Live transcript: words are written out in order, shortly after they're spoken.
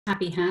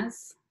Tabby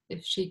has,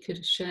 if she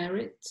could share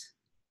it.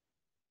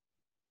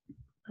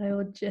 I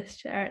will just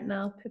share it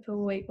now. Pippa,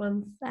 wait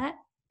one sec.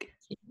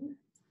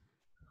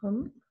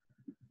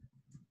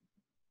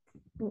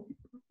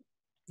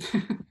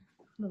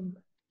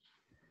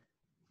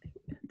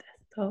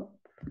 Desktop.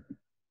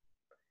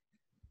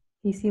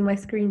 You see my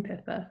screen,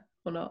 Pippa,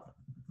 or not?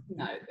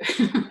 No.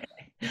 Okay.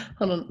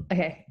 Hold on.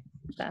 Okay,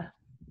 there.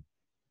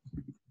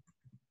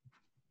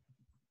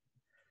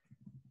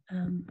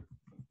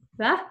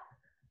 There?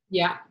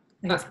 Yeah,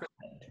 that's perfect.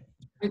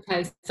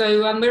 Okay,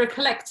 so we're a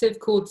collective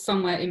called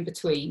Somewhere in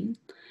Between,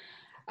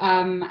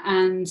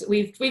 and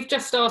we've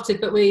just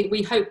started, but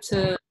we hope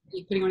to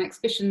be putting on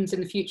exhibitions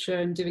in the future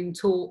and doing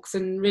talks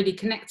and really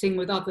connecting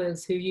with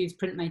others who use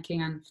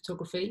printmaking and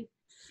photography.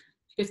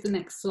 Go to the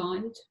next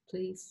slide,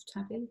 please,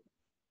 Tabby.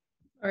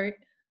 All right,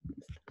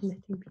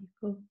 letting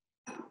people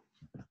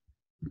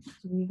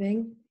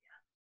moving.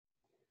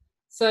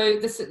 So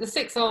the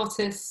 6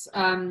 artists,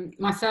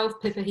 myself,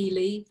 Pippa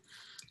Healy,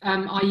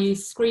 I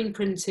use screen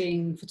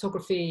printing,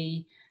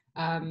 photography,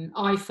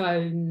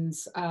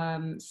 iPhones,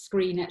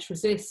 screen etch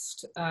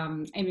resist,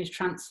 image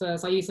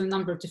transfers. I use a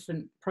number of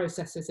different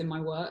processes in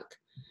my work.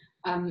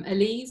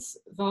 Eliz,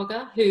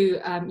 Varga, who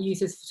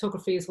uses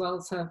photography as well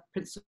as her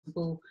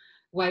principal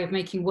way of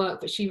making work,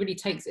 but she really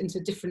takes it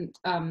into different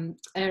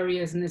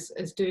areas and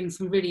is doing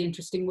some really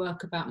interesting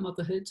work about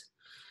motherhood.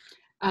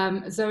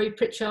 Zoe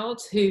Prichard,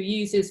 who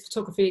uses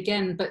photography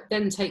again, but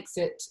then takes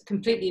it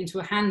completely into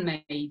a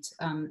handmade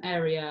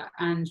area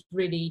and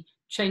really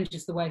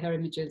changes the way her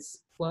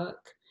images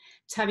work.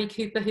 Tabby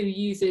Cooper, who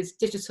uses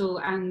digital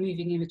and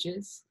moving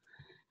images.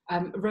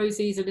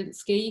 Rosie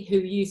Zielinski, who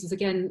uses,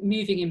 again,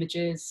 moving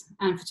images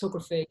and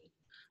photography.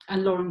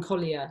 And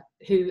Collier,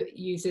 who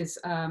uses,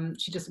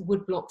 she does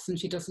wood blocks and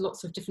she does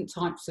lots of different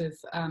types of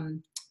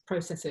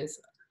processes.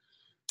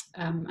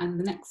 And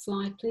the next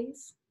slide,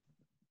 please.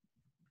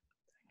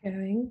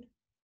 Going.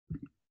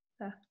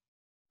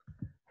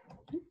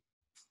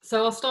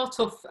 So I'll start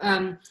off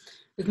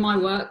with my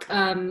work.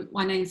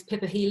 My name's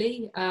Pippa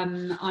Healy.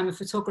 I'm a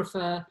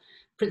photographer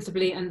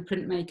principally and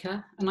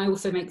printmaker, and I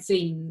also make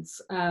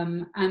zines.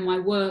 And my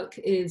work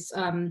is,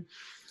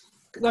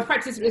 my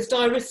practice is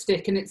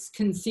diaristic and it's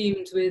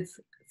consumed with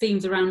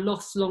themes around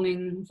loss,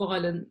 longing,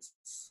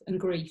 violence and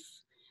grief.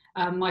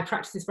 My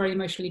practice is very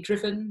emotionally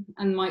driven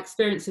and my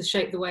experiences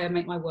shape the way I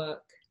make my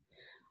work.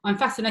 I'm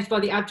fascinated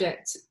by the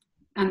abject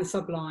and the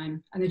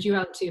sublime and the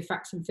duality of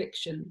facts and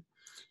fiction.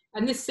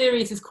 And this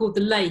series is called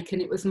The Lake,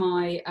 and it was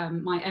my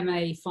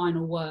MA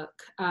final work.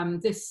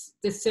 This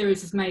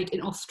series was made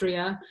in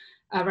Austria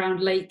around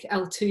Lake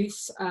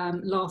Eltus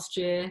last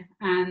year,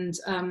 and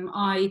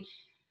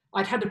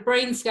I'd had a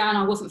brain scan,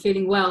 I wasn't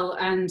feeling well,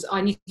 and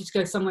I needed to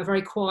go somewhere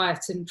very quiet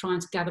and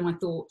trying to gather my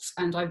thoughts,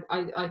 and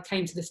I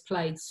came to this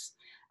place.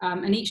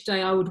 And each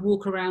day I would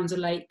walk around a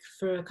lake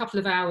for a couple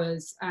of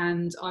hours,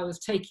 and I was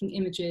taking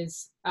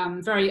images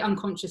very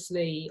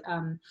unconsciously,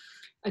 and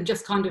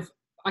just kind of,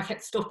 I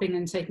kept stopping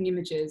and taking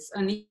images.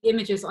 And the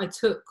images I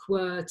took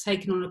were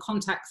taken on a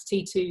Contax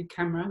T2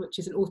 camera, which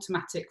is an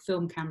automatic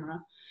film camera.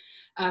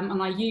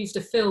 And I used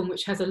a film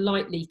which has a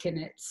light leak in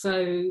it.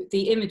 So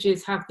the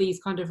images have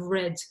these kind of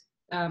red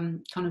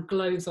kind of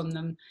glows on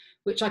them,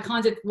 which I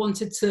kind of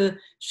wanted to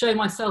show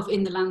myself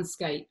in the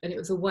landscape. And it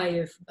was a way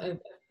of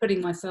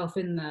putting myself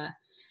in there.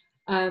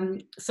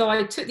 So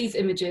I took these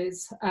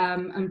images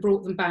and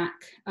brought them back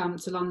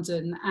to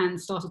London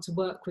and started to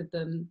work with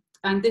them.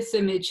 And this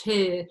image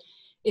here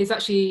is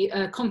actually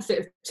a composite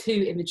of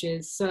 2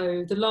 images.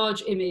 So the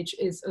large image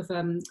is of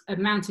a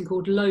mountain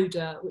called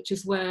Loder, which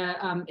is where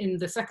in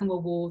the Second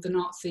World War, the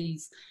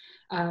Nazis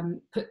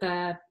put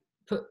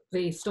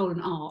the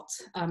stolen art.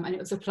 And it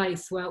was a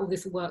place where all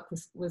this work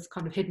was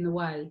kind of hidden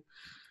away.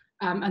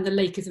 And the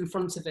lake is in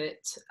front of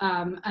it.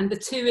 And the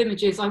 2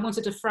 images, I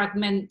wanted to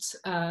fragment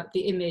the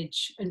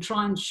image and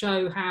try and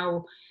show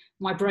how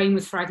my brain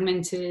was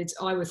fragmented,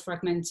 I was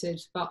fragmented,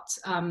 but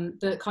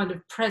the kind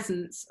of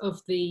presence of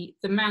the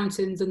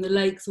mountains and the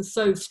lakes was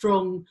so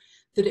strong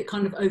that it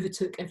kind of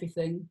overtook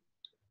everything.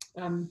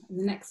 The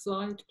next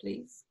slide,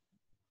 please.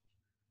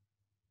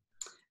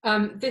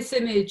 This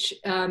image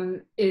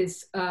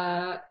is,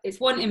 it's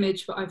one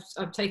image, but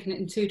I've taken it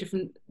in 2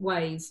 different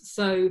ways.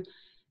 So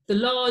the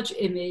large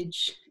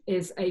image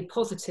is a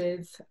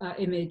positive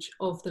image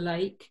of the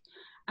lake.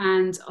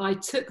 And I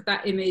took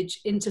that image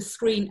into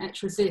screen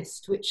etch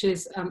resist, which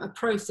is a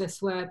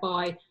process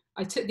whereby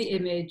I took the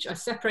image, I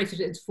separated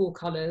it into 4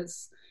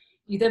 colours.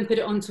 You then put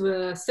it onto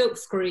a silk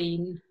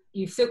screen,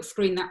 you silk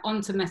screen that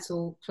onto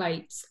metal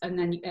plates, and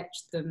then you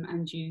etch them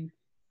and you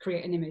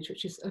create an image,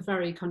 which is a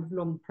very kind of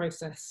long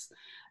process.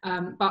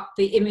 But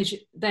the image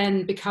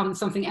then becomes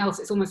something else.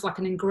 It's almost like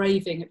an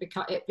engraving.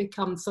 It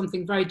becomes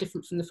something very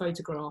different from the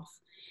photograph.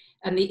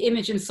 And the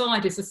image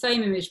inside is the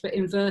same image, but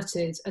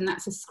inverted, and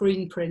that's a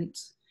screen print,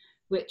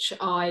 which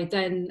I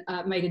then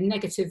made a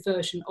negative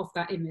version of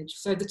that image.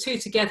 So the 2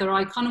 together,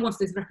 I kind of wanted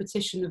this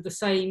repetition of the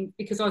same,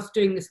 because I was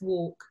doing this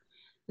walk,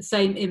 the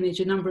same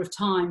image a number of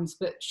times,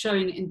 but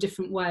showing it in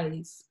different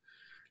ways.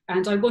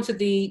 And I wanted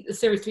the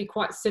series to be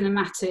quite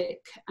cinematic,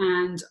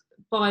 and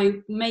by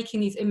making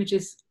these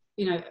images,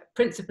 you know,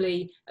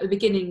 principally at the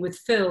beginning with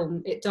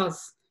film, it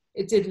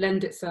did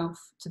lend itself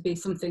to be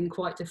something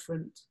quite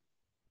different.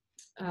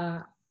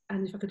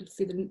 And if I could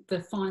see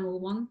the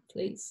final one,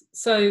 please.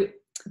 So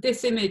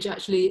this image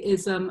actually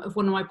is of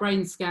one of my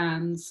brain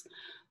scans,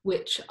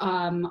 which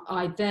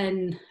I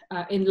then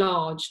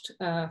enlarged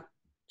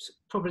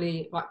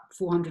probably like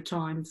 400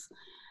 times.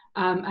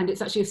 And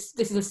it's actually,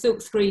 this is a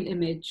silk screen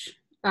image.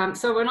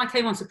 So when I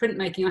came onto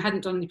printmaking, I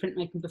hadn't done any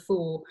printmaking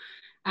before,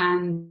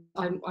 and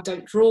I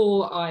don't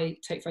draw, I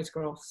take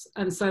photographs.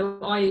 And so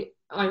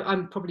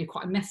I'm probably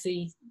quite a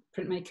messy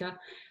printmaker.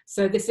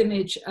 So this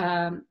image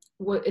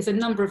is a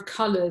number of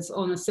colours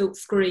on a silk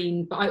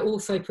screen, but I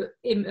also put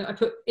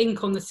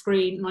ink on the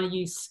screen, and I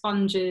use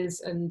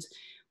sponges and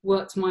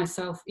worked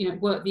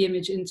the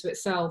image into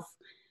itself.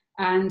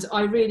 And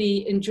I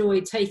really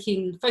enjoyed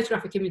taking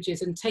photographic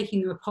images and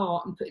taking them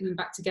apart and putting them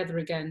back together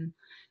again.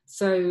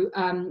 So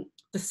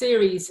the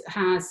series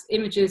has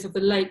images of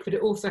the lake, but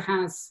it also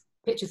has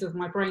pictures of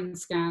my brain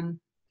scan.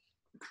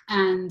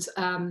 And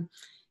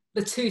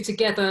the two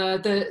together,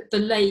 the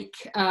lake,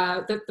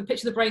 the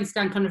picture of the brain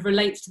scan kind of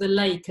relates to the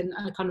lake and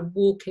kind of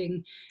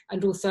walking.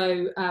 And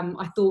also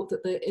I thought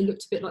that it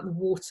looked a bit like the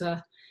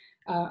water,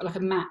 like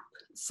a map.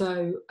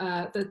 So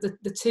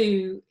the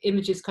two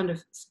images kind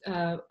of,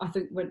 I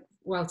think, went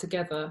well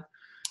together.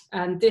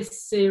 And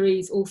this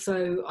series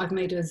also, I've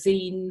made a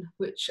zine,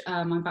 which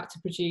I'm about to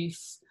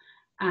produce.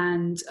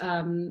 And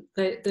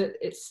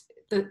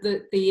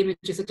the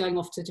images are going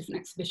off to different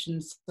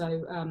exhibitions.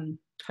 So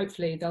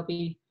hopefully there'll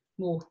be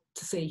more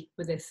to see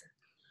with this.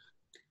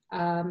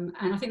 And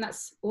I think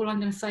that's all I'm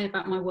going to say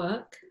about my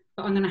work.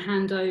 But I'm going to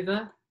hand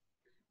over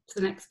to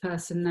the next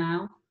person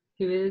now,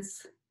 who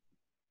is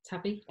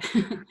Tabby.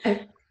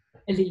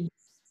 Eliz.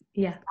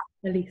 Yeah,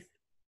 Eliz.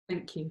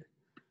 Thank you.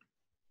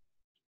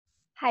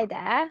 Hi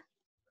there.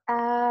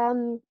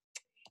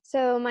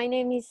 So my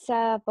name is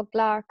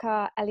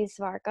Boglarka Eliz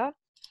Varga,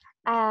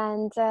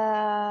 and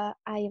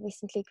I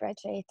recently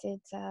graduated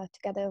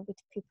together with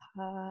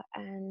Pippa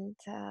and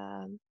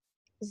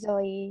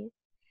Zoe.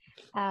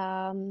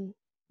 So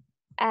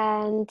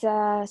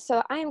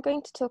I'm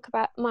going to talk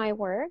about my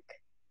work.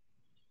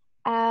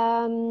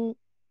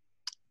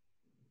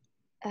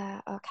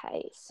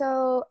 Okay,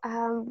 so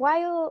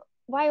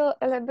while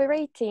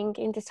elaborating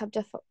in the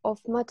subject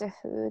of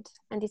motherhood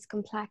and its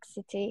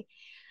complexity,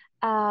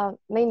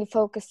 mainly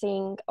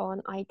focusing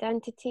on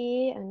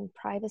identity and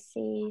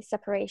privacy,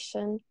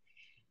 separation,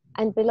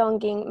 and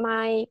belonging,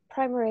 my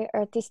primary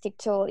artistic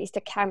tool is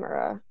the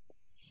camera.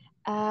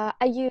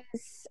 I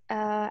use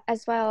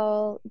as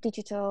well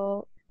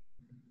digital,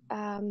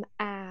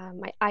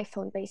 my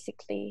iPhone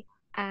basically,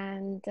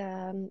 and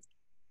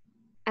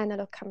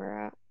analog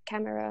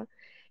camera,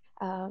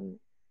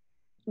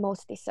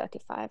 mostly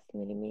 35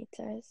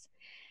 millimeters.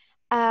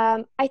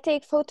 I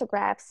take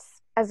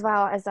photographs as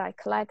well as I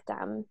collect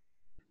them.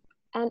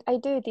 And I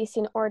do this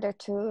in order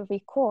to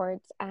record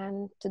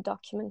and to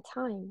document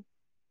time.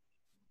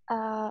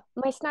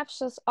 My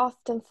snapshots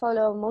often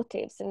follow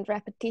motifs and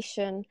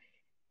repetition,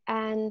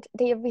 and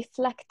they are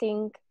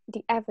reflecting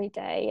the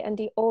everyday and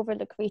the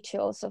overlooked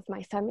rituals of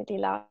my family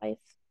life.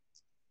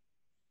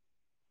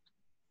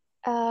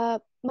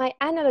 My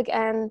analog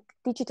and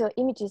digital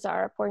images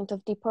are a point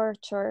of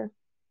departure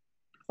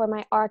for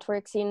my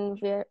artworks in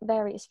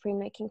various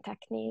printmaking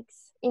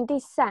techniques. In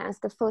this sense,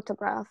 the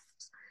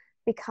photographs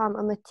become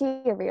a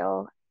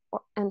material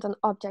and an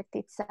object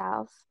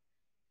itself.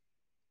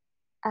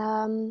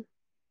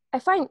 I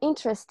find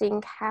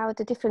interesting how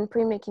the different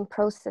printmaking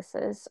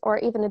processes, or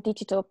even a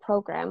digital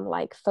program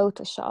like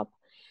Photoshop,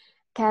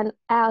 can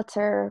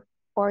alter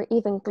or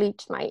even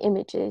glitch my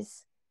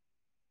images.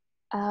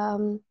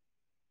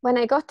 When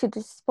I got to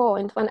this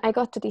point,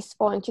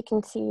 you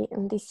can see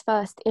in this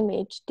first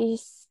image,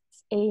 this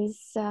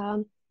is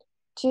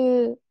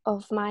two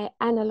of my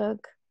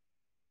analog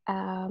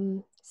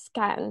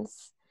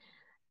scans,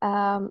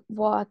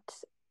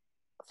 what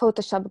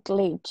Photoshop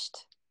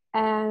glitched.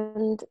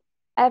 And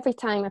every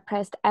time I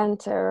pressed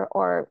enter,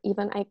 or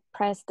even I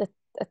pressed a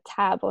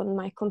tab on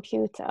my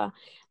computer,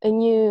 a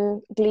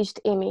new glitched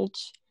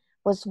image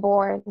was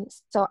born.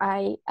 So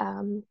I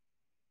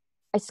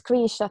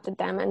screenshotted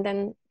them and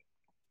then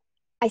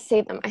I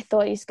saved them. I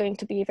thought it's going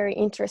to be very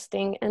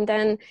interesting. And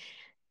then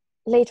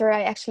later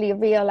I actually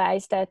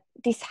realized that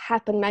this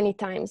happened many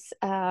times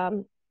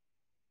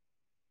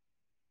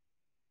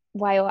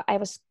while I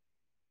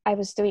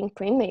was doing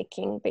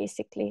printmaking,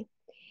 basically.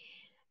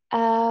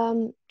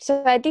 So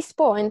at this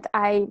point,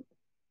 I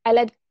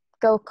let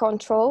go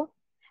control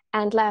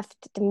and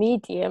left the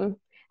medium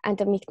and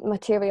the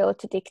material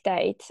to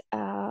dictate.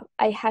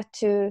 I had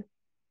to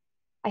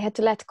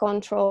let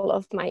control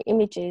of my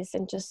images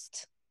and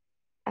just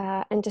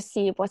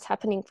see what's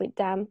happening with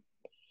them.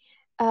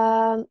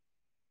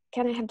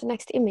 Can I have the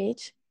next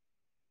image?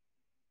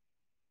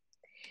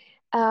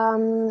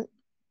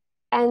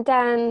 And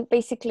then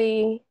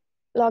basically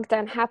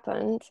lockdown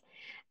happened,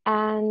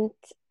 and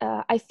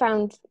I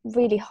found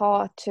really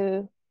hard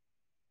to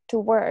to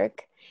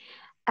work.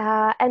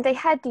 And they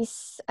had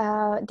this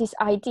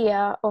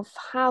idea of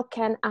how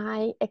can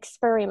I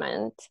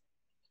experiment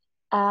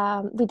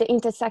with the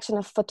intersection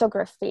of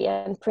photography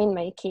and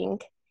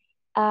printmaking.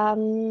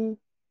 And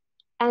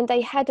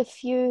they had a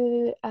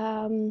few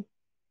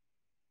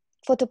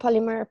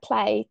photopolymer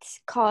plates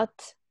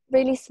cut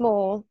really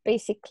small.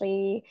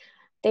 Basically,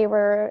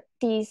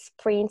 these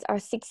prints are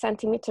 6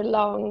 centimeter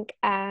long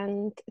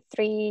and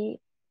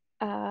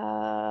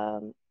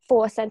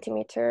 4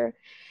 centimeter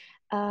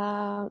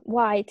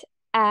wide.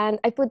 And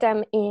I put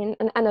them in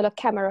an analog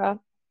camera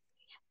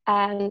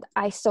and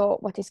I saw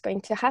what is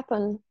going to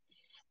happen.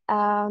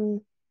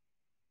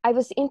 I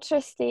was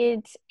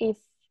interested if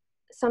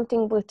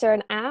something will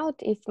turn out,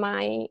 if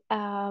my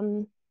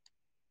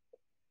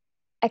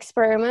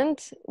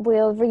experiment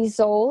will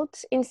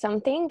result in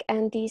something,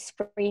 and these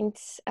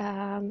prints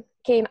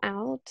came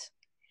out.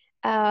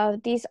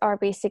 These are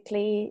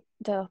basically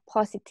the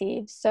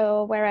positives.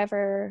 So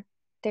wherever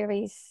there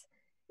is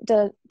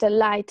the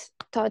light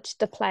touch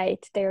the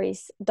plate, there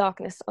is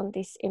darkness on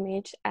this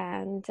image.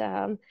 And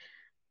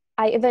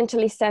I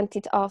eventually sent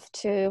it off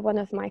to one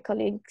of my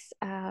colleagues,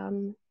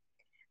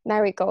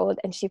 Marigold,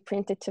 and she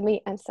printed to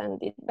me and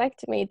sent it back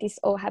to me. This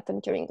all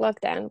happened during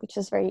lockdown, which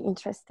was very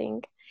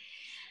interesting.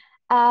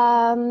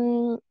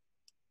 In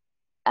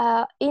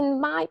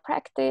my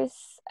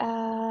practice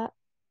and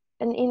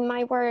in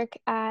my work,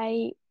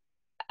 I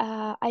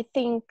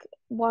think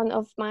one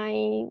of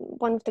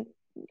the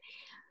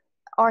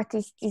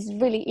artists is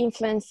really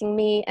influencing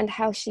me and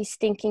how she's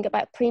thinking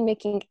about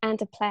printmaking and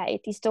the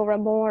plate is Dora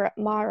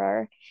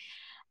Maurer.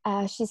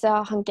 She's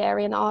a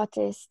Hungarian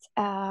artist,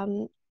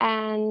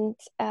 and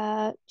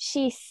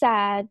she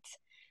said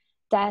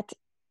that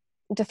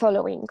the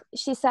following.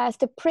 She says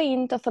the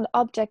print of an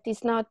object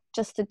is not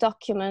just a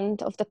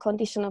document of the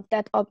condition of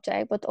that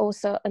object, but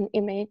also an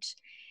image.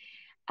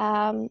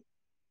 And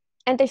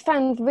they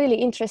found really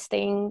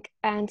interesting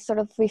and sort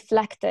of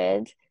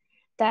reflected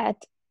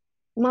that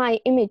my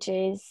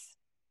images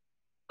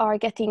are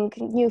getting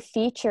new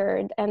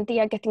featured and they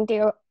are getting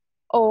their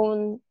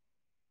own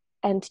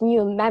and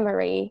new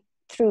memory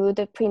through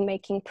the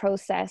printmaking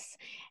process.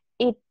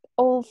 It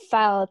all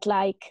felt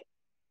like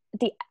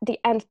the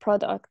end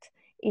product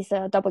is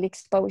a double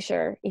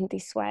exposure in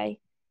this way.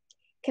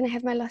 Can I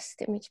have my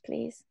last image,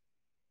 please?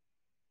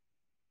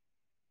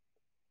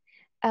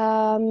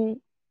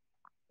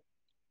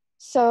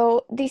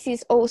 So this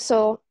is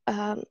also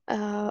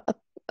a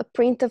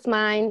print of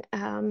mine.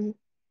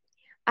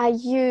 I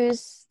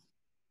use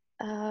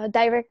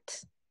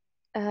direct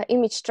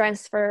image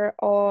transfer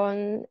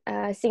on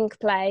zinc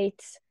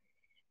plates,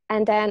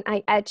 and then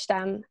I etch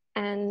them.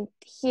 And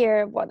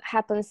here what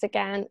happens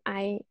again,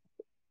 I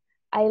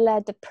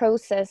let the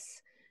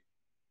process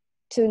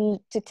to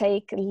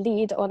take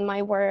lead on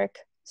my work.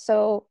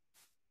 So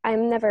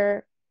I'm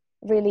never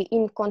really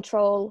in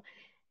control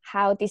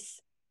how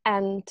this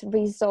end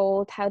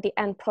result, how the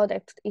end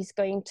product is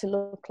going to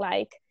look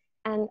like.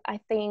 And I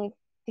think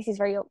this is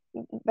very,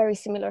 very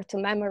similar to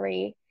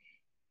memory.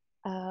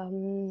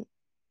 The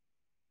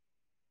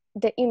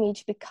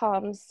image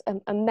becomes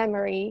a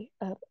memory,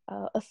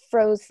 a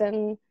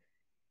frozen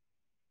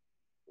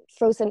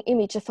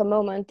image of a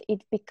moment.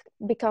 It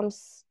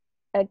becomes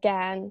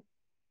again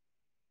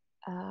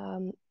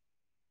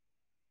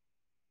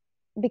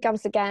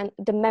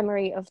the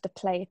memory of the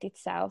plate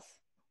itself.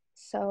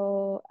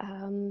 So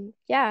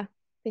yeah,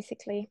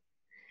 basically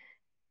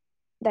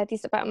that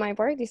is about my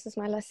work. This is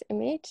my last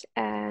image,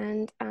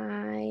 and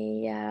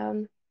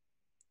I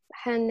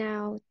hand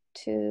now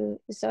to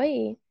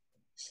Zoe.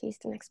 She's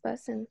the next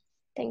person.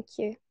 Thank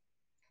you.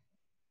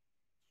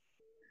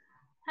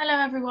 Hello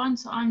everyone,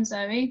 so I'm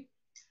Zoe.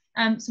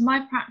 So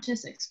my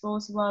practice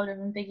explores the world of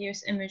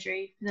ambiguous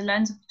imagery through the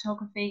lens of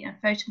photography and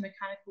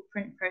photomechanical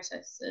print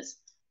processes.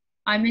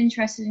 I'm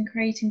interested in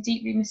creating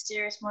deeply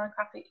mysterious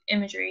monographic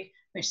imagery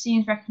which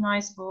seems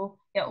recognisable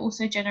yet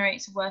also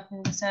generates a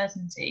working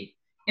uncertainty,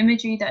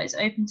 imagery that is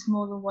open to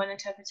more than one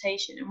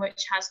interpretation and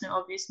which has no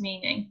obvious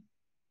meaning.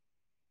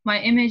 My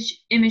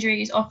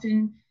imagery is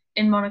often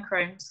in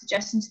monochrome,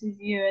 suggesting to the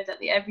viewer that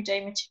the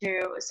everyday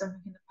material is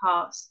something in the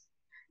past.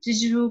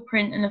 Digital,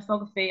 print and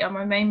lithography are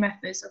my main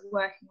methods of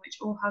working, which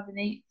all have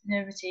innate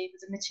affinity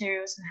with the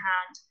materials in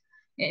hand.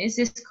 It is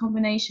this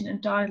combination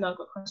and dialogue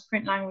across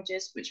print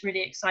languages which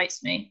really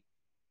excites me.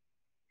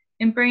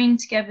 In bringing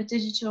together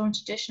digital and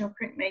traditional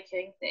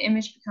printmaking, the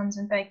image becomes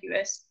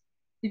ambiguous.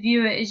 The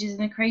viewer is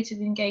in a creative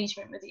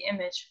engagement with the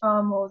image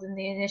far more than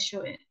the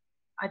initial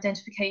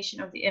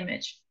identification of the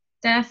image.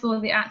 Therefore,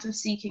 the act of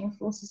seeking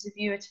forces the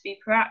viewer to be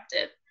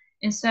proactive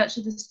in search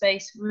of the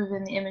space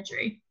within the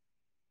imagery.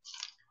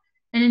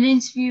 In an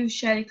interview with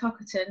Shirley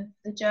Cockerton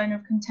for the Journal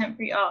of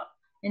Contemporary Art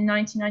in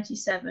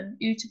 1997,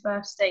 Uta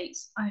Birth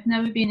states, "I have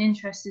never been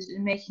interested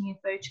in making a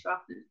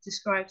photograph that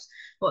describes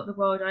what the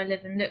world I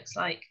live in looks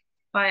like,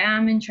 but I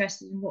am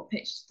interested in what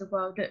pictures the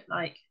world look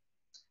like."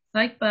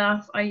 Like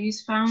Birth, I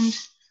use found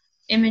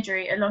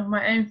imagery along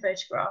my own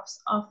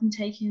photographs, often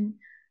taken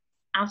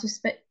out of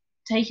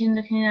taken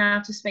looking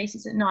out of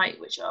spaces at night,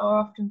 which are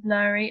often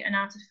blurry and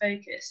out of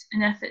focus,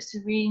 in efforts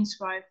to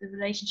re-inscribe the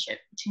relationship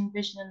between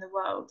vision and the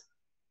world.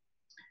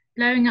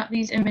 Blowing up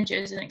these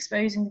images and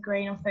exposing the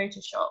grain on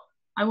Photoshop,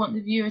 I want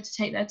the viewer to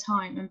take their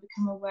time and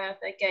become aware of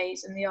their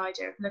gaze and the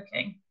idea of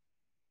looking.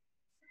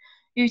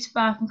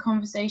 Utabaf, in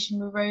conversation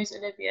with Rose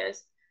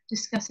Oliviers,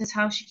 discusses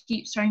how she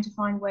keeps trying to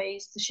find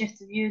ways to shift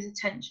the viewer's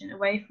attention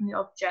away from the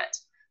object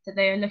that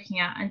they are looking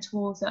at and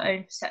towards their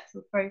own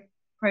perceptual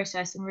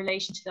process in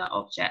relation to that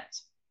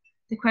object.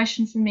 The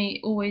question for me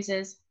always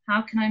is,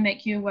 how can I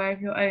make you aware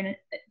of your own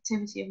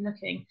activity of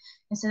looking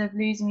instead of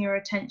losing your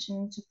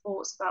attention to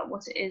thoughts about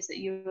what it is that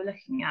you are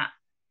looking at?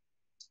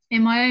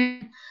 In my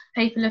own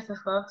paper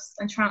lithographs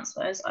and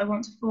transfers, I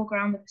want to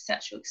foreground the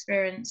perceptual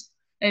experience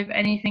over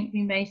anything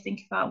we may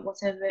think about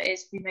whatever it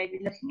is we may be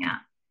looking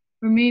at.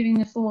 Removing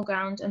the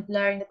foreground and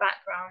blurring the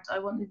background, I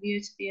want the viewer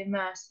to be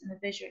immersed in the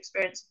visual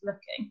experience of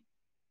looking.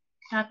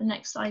 Can I have the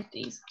next slide,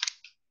 please?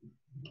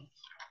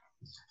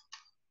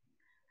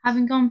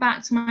 Having gone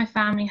back to my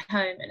family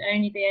home and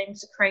only being able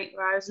to create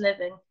where I was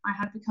living, I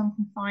had become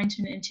confined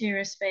to an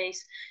interior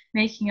space,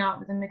 making art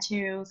with the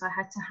materials I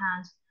had to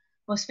hand,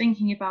 whilst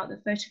thinking about the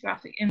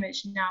photographic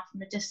image now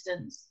from a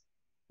distance.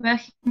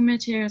 Working with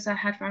materials I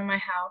had around my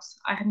house,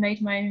 I had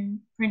made my own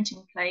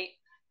printing plate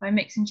by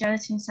mixing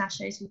gelatin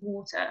sachets with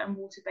water and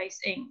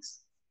water-based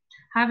inks.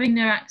 Having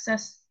no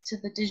access to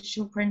the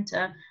digital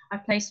printer, I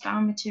placed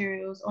found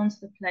materials onto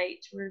the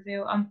plate to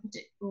reveal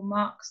unpredictable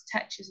marks,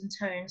 textures and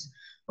tones,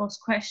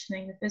 whilst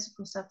questioning the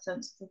physical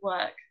substance of the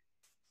work.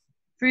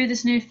 Through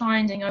this new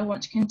finding, I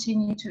want to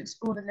continue to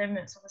explore the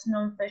limits of this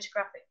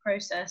non-photographic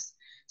process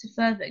to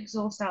further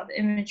exhaust out the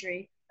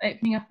imagery,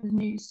 opening up a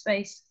new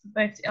space for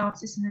both the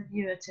artist and the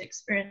viewer to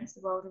experience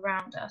the world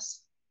around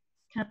us.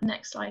 Can I have the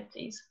next slide,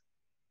 please?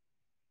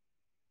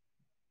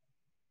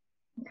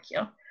 Thank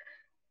you.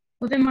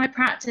 Within my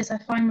practice, I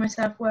find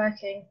myself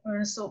working with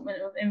an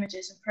assortment of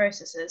images and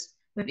processes,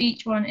 with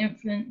each one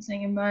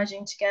influencing and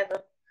merging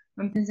together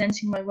when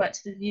presenting my work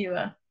to the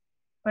viewer.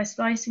 By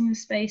splicing the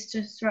space,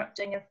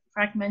 disrupting and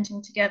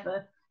fragmenting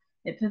together,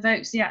 it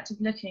provokes the act of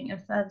looking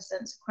and further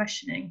sense of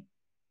questioning.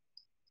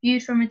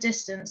 Viewed from a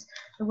distance,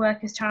 the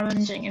work is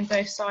challenging in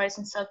both size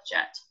and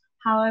subject.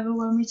 However,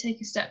 when we take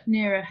a step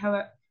nearer,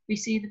 we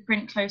see the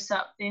print close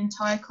up, the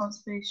entire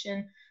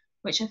composition,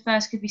 which at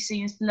first could be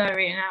seen as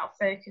blurry and out of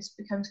focus,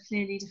 becomes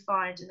clearly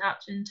defined and up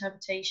to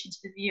interpretation to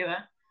the viewer.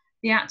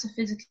 The act of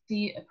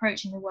physically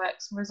approaching the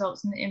works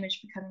results in the image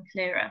becoming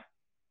clearer.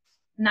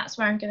 And that's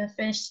where I'm going to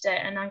finish today,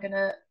 and I'm going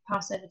to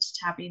pass over to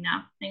Tabby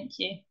now. Thank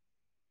you.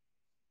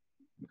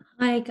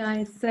 Hi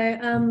guys,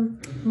 so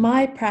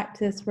my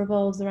practice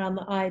revolves around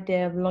the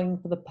idea of longing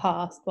for the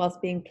past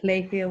whilst being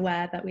playfully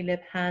aware that we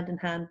live hand in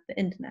hand with the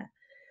internet.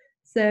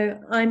 So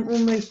I'm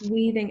almost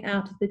weaving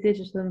out of the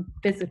digital and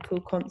physical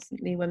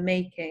constantly when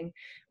making,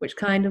 which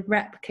kind of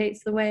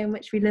replicates the way in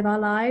which we live our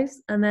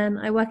lives. And then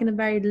I work in a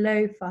very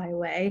lo-fi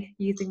way,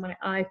 using my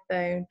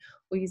iPhone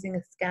or using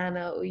a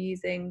scanner or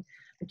using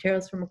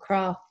materials from a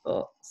craft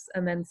box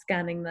and then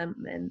scanning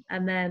them in.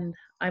 And then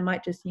I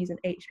might just use an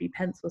HB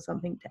pencil or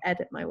something to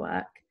edit my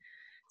work.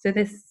 So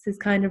this is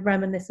kind of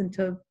reminiscent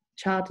of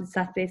childhood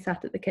Saturday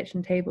sat at the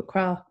kitchen table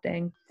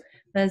crafting.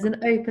 There's an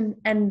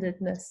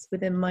open-endedness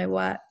within my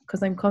work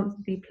because I'm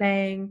constantly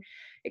playing,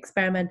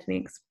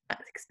 experimenting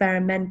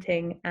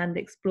and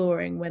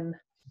exploring when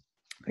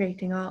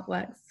creating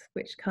artworks,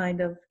 which kind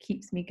of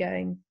keeps me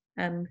going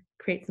and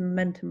creates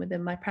momentum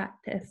within my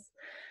practice.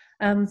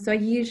 So I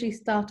usually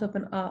start off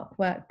an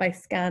artwork by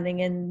scanning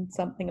in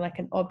something like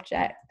an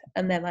object,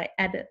 and then I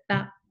edit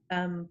that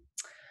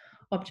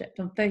object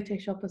on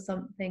Photoshop or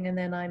something, and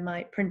then I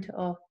might print it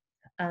off,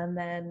 and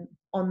then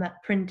on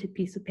that printed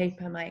piece of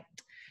paper I might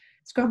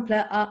scrumple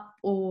it up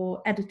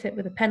or edit it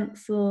with a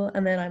pencil,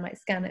 and then I might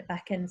scan it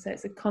back in. So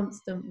it's a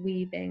constant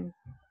weaving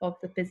of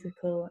the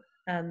physical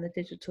and the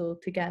digital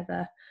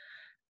together.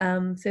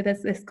 So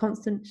there's this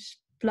constant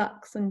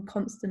flux and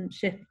constant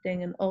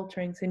shifting and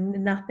altering, so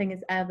nothing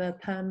is ever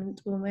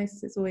permanent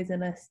almost. It's always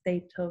in a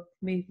state of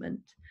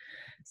movement.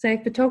 So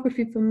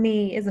photography for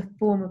me is a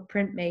form of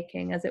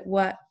printmaking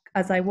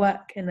as I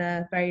work in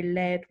a very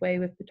layered way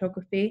with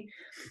photography.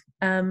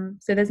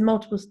 So there's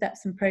multiple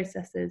steps and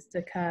processes to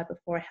occur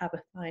before I have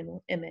a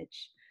final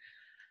image.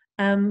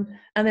 And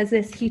there's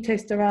this Hito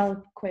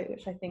Storell quote,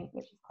 which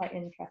is quite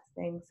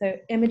interesting. So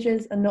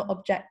images are not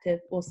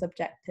objective or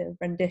subjective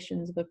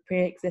renditions of a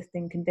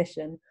pre-existing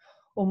condition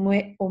or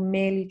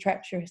merely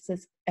treacherous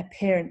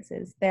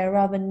appearances. They are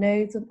rather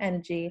nodes of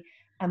energy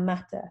and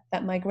matter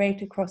that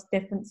migrate across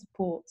different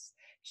supports,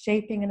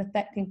 shaping and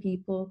affecting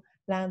people,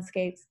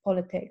 landscapes,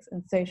 politics,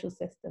 and social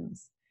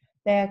systems.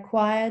 They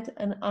acquired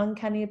an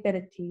uncanny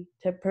ability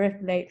to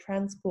proliferate,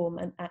 transform,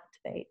 and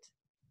activate.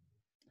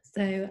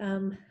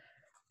 So,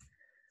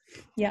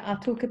 yeah, I'll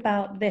talk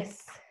about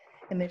this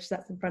image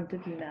that's in front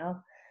of you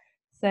now.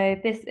 So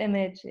this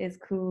image is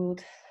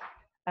called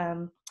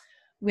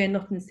We're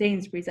Not in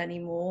Sainsbury's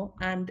Anymore,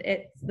 and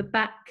it's the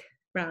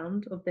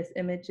background of this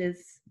image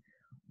is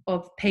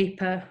of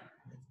paper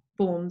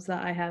forms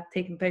that I have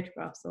taken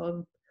photographs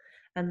of,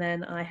 And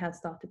then I have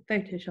started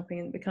photoshopping,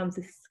 and it becomes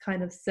this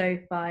kind of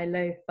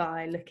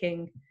lo-fi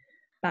looking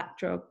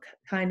backdrop,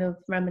 kind of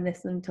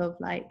reminiscent of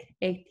like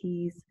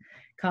 80s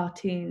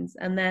cartoons.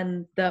 And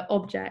then the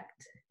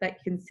object that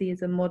you can see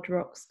is a mod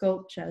rock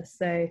sculpture.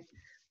 So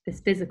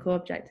this physical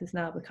object is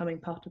now becoming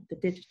part of the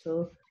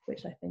digital,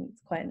 which I think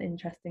is quite an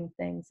interesting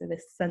thing. So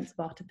this sense of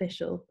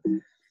artificial.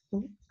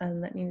 And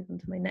let me move on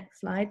to my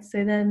next slide.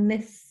 So then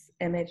this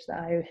image that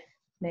I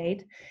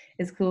made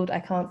is called I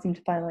Can't Seem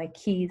to Find My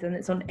Keys, and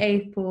it's on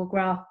A4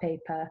 graph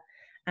paper.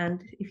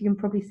 And if you can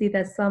probably see,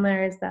 there's some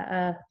areas that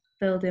are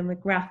filled in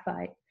with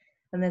graphite,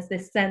 and there's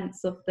this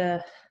sense of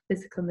the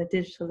physical and the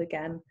digital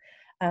again.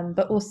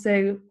 But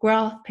also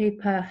graph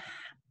paper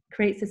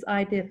creates this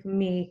idea for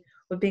me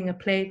of being a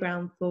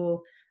playground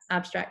for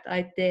abstract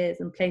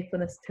ideas and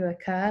playfulness to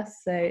occur.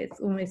 So it's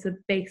almost a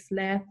base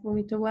layer for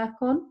me to work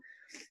on,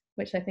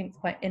 which I think is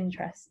quite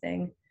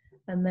interesting.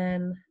 And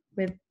then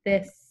with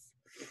this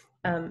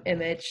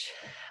image,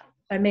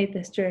 I made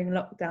this during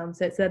lockdown,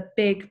 so it's a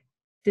big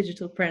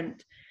digital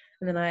print,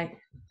 and then I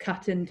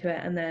cut into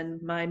it, and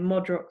then my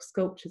mod rock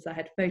sculptures I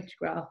had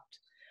photographed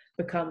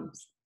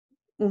becomes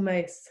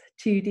almost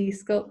 2D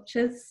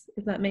sculptures,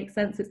 if that makes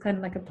sense. It's kind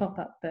of like a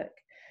pop-up book.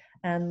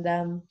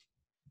 And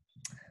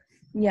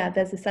yeah,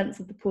 there's a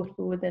sense of the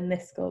portable within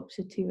this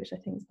sculpture too, which I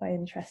think is quite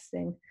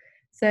interesting.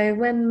 So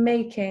when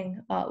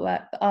making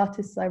artwork, the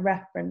artists I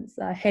reference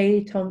are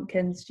Hayley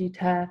Tompkins, due to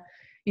her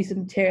use of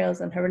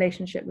materials and her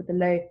relationship with the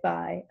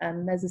lo-fi,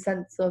 and there's a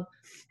sense of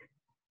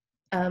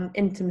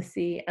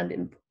intimacy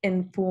and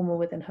informal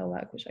within her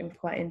work, which I'm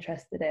quite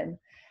interested in.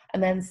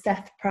 And then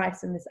Seth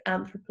Price and this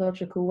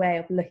anthropological way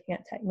of looking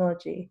at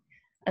technology.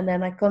 And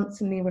then I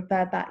constantly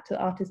refer back to the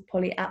artist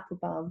Polly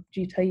Applebaum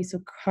due to her use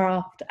of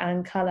craft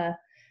and colour,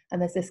 and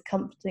there's this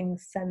comforting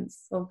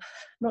sense of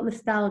not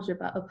nostalgia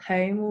but of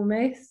home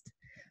almost.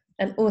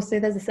 And also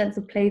there's a sense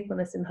of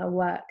playfulness in her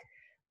work.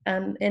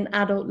 And in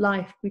adult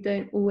life, we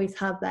don't always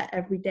have that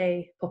every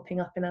day popping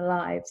up in our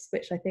lives,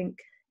 which I think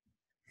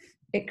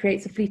it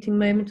creates a fleeting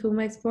moment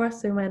almost for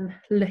us. So when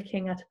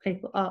looking at a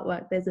playful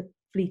artwork, there's a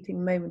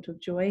fleeting moment of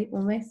joy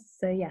almost.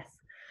 So yes,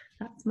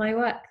 that's my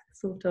work,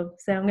 sort of.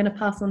 So I'm going to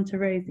pass on to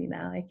Rosie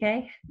now,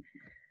 okay?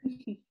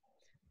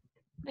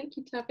 Thank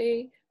you,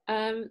 Tabby.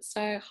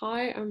 So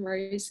hi, I'm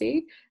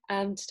Rosie,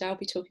 and today I'll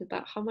be talking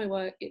about how my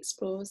work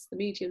explores the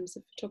mediums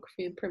of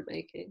photography and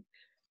printmaking.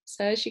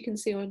 So as you can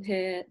see on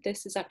here,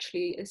 this is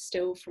actually a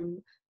still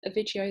from a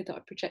video that I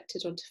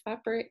projected onto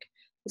fabric.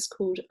 It's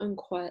called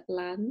Unquiet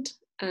Land,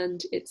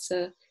 and it's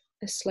a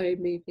slow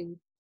moving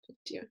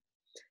video.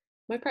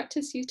 My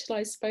practice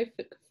utilises both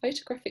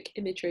photographic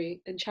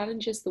imagery and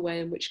challenges the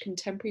way in which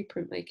contemporary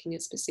printmaking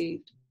is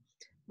perceived.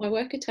 My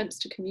work attempts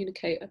to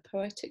communicate a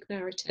poetic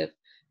narrative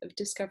of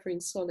discovering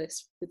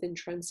solace within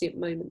transient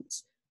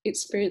moments,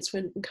 experienced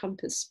when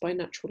encompassed by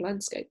natural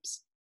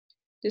landscapes.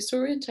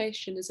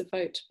 Disorientation is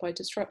evoked by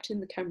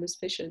disrupting the camera's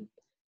vision,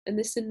 and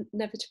this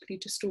inevitably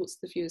distorts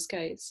the viewer's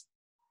gaze.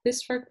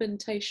 This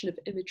fragmentation of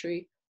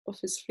imagery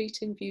offers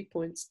fleeting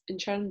viewpoints and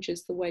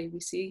challenges the way we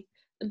see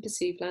and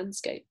perceive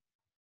landscape.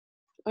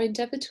 I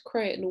endeavour to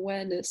create an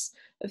awareness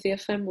of the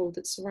ephemeral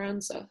that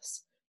surrounds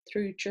us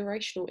through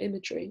durational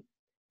imagery,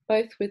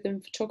 both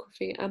within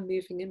photography and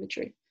moving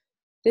imagery.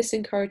 This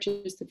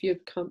encourages the viewer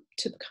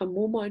to become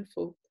more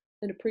mindful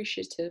and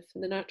appreciative for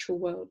the natural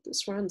world that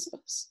surrounds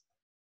us.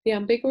 The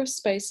ambiguous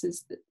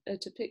spaces that are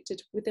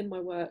depicted within my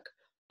work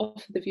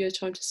offer the viewer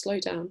time to slow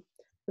down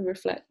and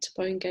reflect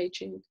by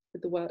engaging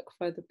with the work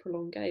via the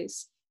prolonged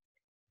gaze.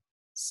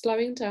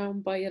 Slowing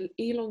down by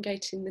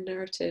elongating the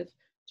narrative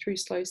through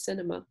slow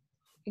cinema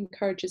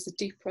encourages a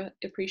deeper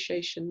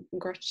appreciation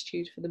and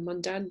gratitude for the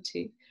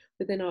mundanity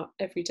within our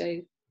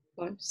everyday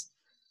lives.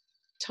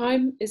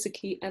 Time is a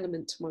key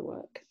element to my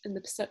work, and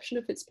the perception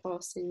of its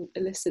passing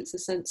elicits a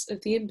sense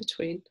of the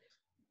in-between,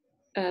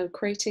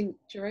 creating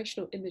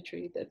durational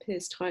imagery that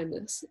appears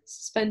timeless,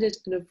 suspended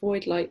in a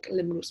void-like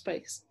liminal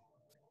space.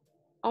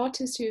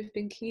 Artists who have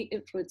been key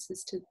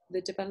influences to the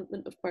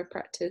development of my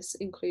practice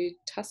include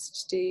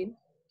Tacit Dean,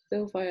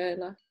 Bill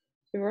Viola,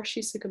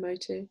 Hiroshi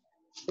Sugimoto,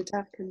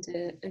 Nadav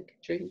Kandir, and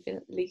Katrina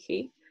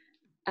Leahy.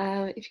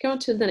 If you go on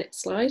to the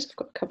next slide, I've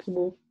got a couple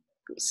more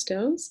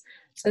stills.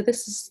 So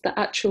this is the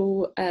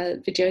actual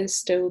video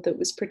still that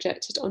was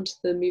projected onto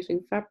the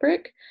moving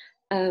fabric.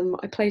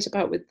 I played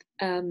about with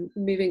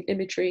moving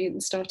imagery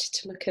and started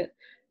to look at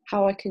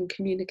how I can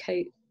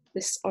communicate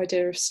this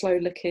idea of slow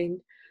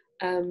looking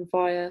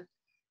via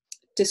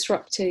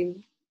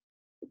disrupting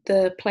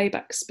the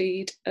playback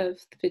speed of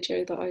the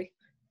video that I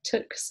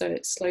took. So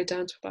it's slowed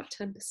down to about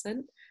 10%,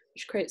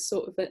 which creates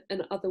sort of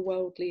an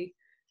otherworldly,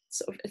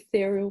 sort of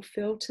ethereal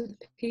feel to the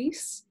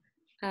piece.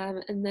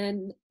 And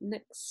then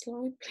next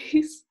slide,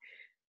 please.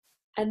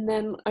 And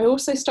then I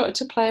also started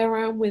to play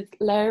around with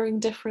layering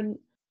different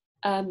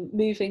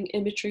moving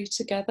imagery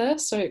together,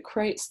 so it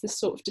creates this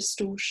sort of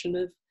distortion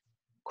of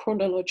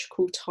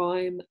chronological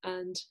time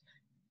and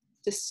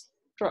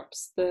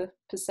disrupts the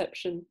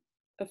perception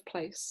of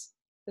place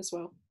as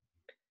well.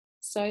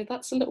 So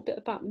that's a little bit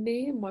about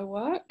me and my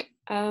work.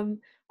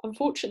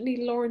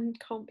 Unfortunately, Lauren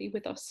can't be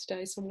with us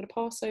today, so I'm going to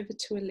pass over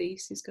to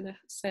Eliz, who's going to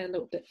say a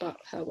little bit about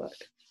her work.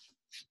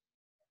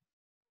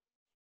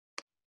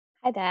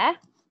 Hi there,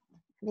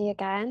 me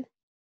again.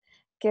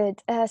 Good.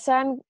 So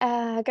I'm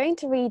going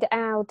to read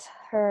out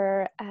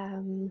her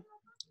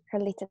her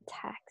little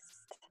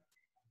text.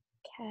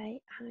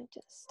 Okay, I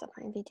just stop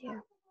my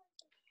video.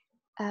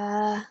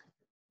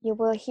 You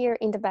will hear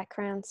in the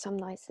background some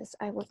noises.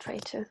 I will try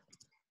to.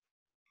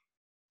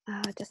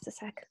 Just a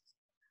sec.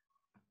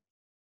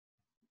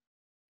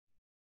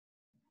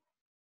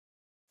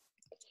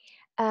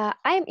 I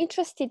am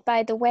interested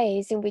by the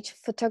ways in which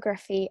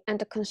photography and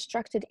the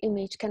constructed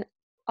image can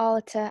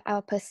alter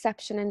our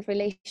perception and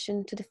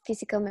relation to the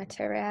physical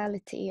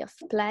materiality of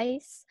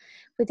place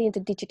within the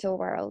digital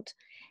world.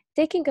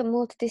 Taking a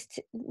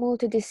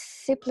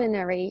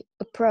multidisciplinary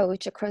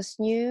approach across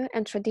new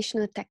and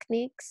traditional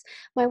techniques,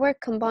 my work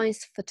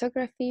combines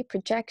photography,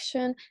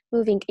 projection,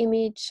 moving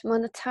image,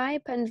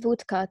 monotype, and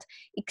woodcut,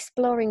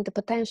 exploring the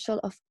potential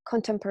of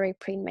contemporary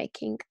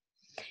printmaking.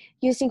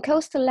 Using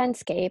coastal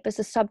landscape as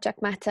a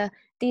subject matter,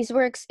 these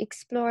works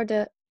explore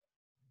the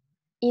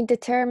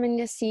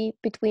indeterminacy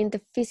between the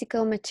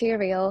physical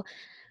material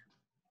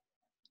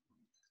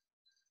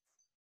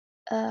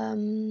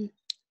and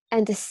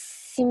the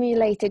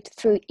simulated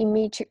through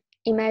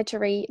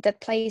imagery that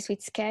plays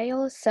with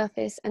scale,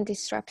 surface, and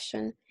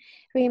disruption.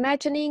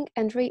 Reimagining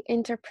and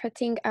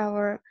reinterpreting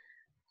our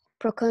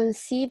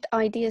preconceived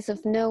ideas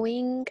of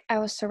knowing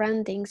our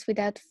surroundings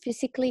without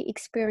physically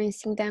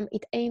experiencing them,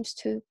 it aims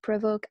to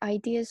provoke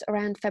ideas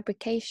around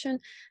fabrication,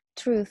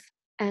 truth,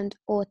 and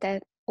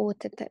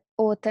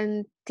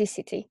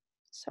authenticity.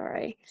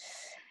 Sorry.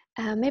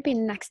 Maybe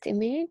next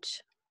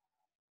image.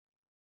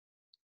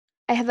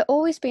 I have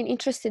always been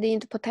interested in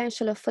the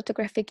potential of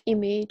photographic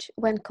image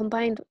when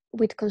combined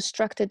with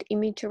constructed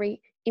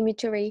imagery in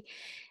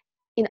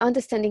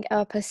understanding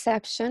our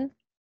perception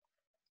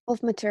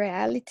of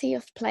materiality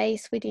of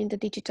place within the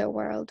digital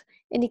world.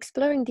 In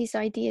exploring these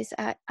ideas,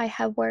 I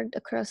have worked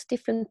across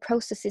different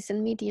processes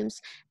and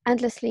mediums,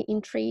 endlessly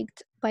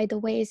intrigued by the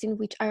ways in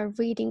which our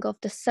reading of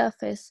the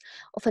surface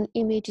of an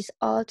image is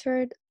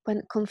altered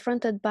when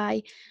confronted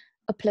by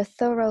a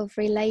plethora of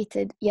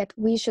related yet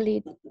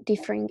visually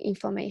differing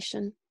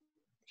information.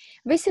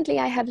 Recently,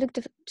 I have looked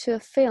to a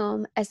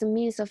film as a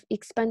means of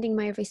expanding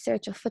my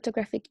research of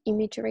photographic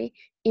imagery,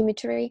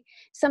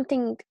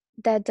 something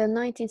that the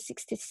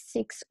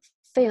 1966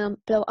 film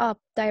Blow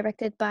Up,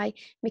 directed by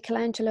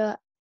Michelangelo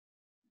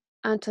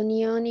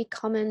Antonioni,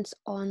 comments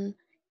on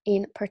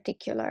in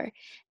particular.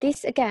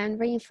 This again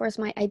reinforced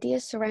my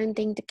ideas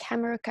surrounding the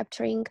camera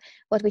capturing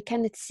what we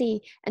cannot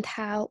see and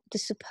how the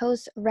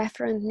supposed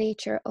referent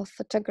nature of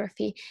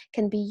photography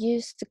can be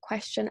used to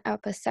question our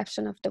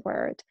perception of the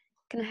world.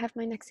 Can I have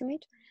my next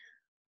image?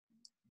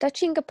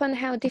 Touching upon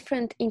how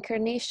different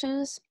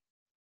incarnations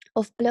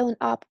of blown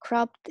up,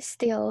 cropped,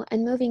 still,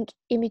 and moving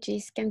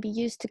images can be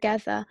used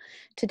together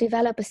to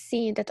develop a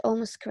scene that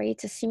almost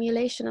creates a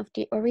simulation of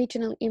the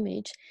original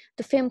image,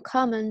 the film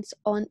comments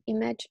on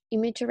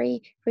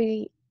imagery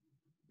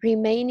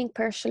remaining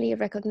partially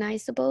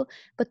recognizable,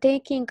 but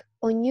taking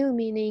on new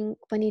meaning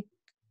when it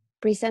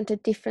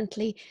presented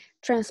differently,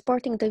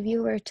 transporting the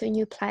viewer to a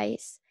new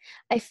place.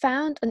 I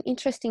found an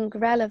interesting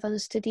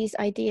relevance to these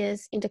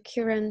ideas in the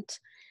current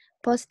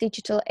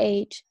post-digital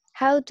age.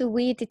 How do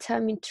we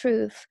determine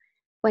truth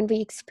when we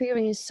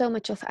experience so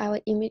much of our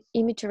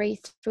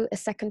imagery through a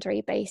secondary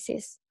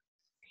basis?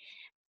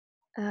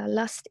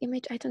 Last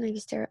image, I don't know,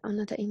 is there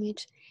another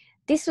image?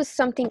 This was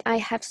something I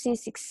have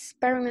since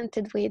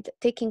experimented with,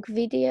 taking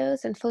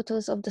videos and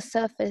photos of the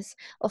surface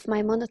of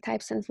my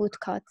monotypes and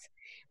woodcuts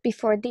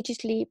before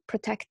digitally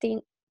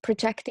projecting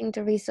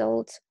the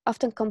results,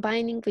 often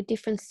combining with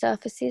different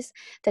surfaces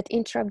that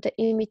interrupt the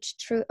image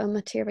through a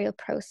material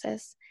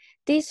process.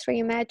 This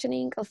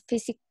reimagining of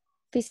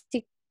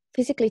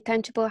physically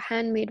tangible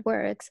handmade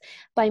works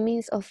by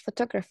means of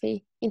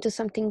photography into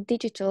something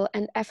digital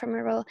and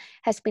ephemeral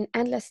has been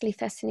endlessly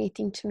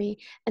fascinating to me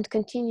and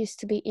continues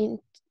to be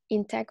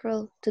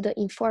integral to the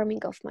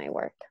informing of my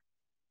work.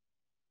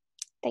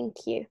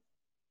 Thank you.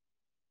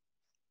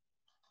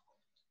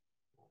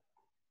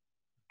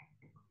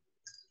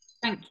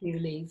 Thank you,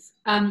 Eliz.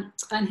 And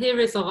here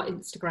is our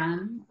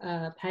Instagram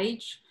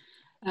page,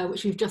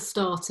 which we've just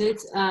started,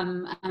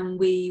 and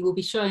we will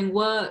be showing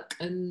work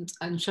and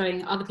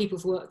showing other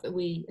people's work that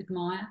we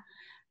admire,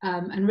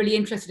 and really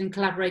interested in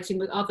collaborating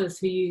with others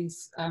who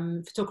use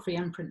photography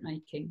and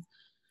printmaking.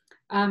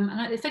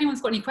 And if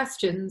anyone's got any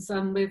questions,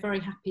 we're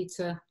very happy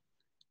to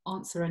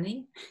answer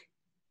any.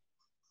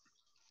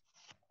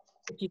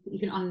 If you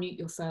can unmute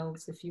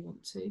yourselves if you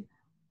want to.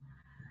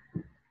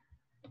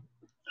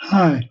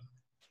 Hi.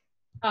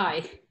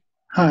 Hi.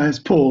 Hi, it's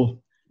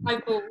Paul. Hi,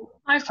 Paul.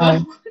 Hi,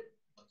 Paul.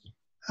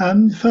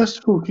 First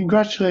of all,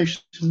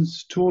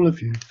 congratulations to all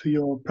of you for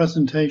your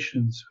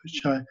presentations,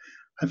 which I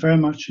very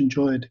much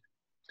enjoyed.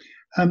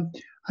 I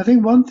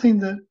think one thing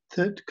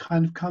that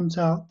kind of comes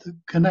out that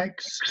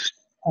connects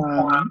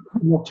a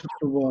lot of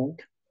the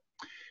work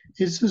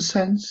is the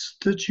sense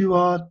that you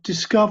are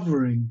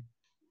discovering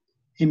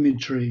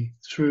imagery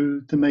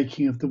through the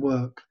making of the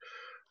work,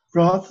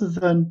 rather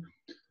than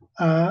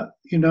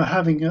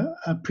having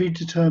a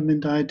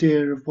predetermined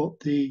idea of what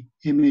the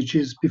image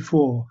is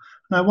before.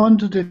 And I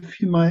wondered if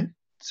you might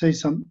say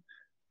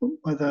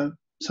whether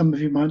some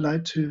of you might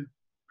like to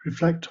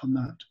reflect on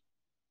that.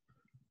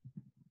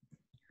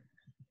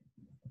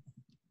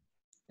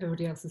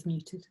 Everybody else is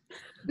muted.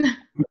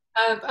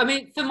 I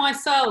mean, for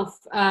myself,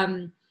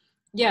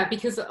 yeah,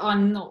 because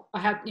I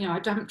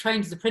haven't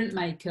trained as a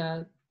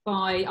printmaker.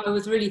 I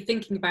was really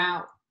thinking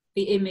about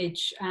the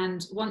image,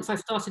 and once I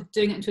started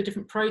doing it into a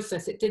different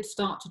process, it did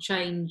start to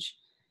change,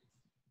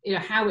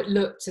 how it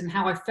looked and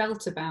how I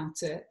felt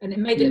about it, and it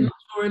made it a much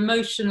more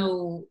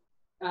emotional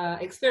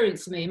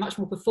experience for me, much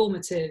more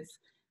performative,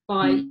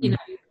 by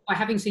by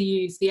having to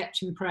use the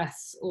etching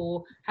press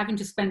or having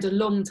to spend a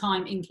long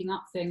time inking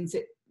up things.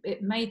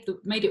 It made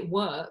it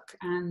work,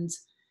 and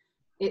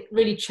it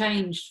really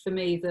changed for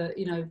me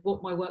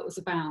what my work was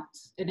about,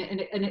 and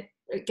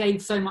it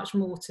gave so much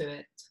more to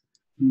it.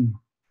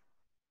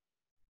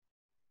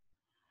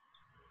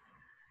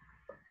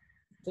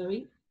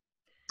 Zoe?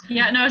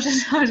 Yeah, no, I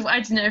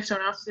didn't know if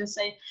someone else was going to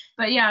say,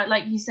 but yeah,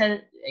 like you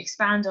said,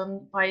 expand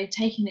on by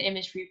taking the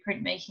image through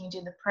printmaking,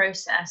 doing the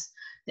process,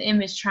 the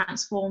image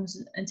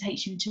transforms and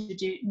takes you into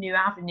a new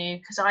avenue.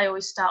 Because I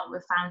always start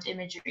with found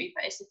imagery,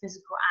 but it's the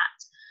physical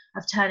act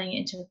of turning it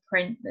into a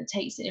print that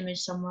takes the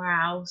image somewhere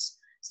else,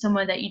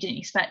 somewhere that you didn't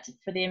expect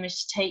for the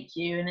image to take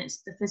you, and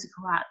it's the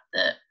physical act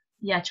that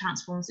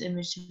transforms the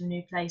image to a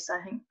new place. So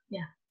I think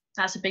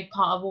that's a big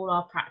part of all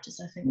our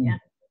practice, I think.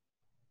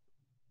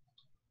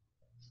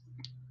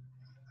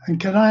 And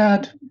can I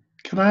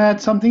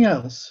add something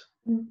else?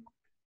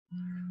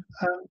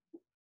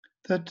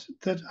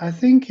 That I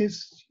think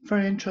is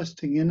very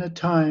interesting in a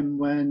time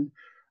when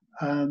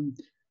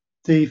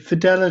the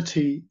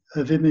fidelity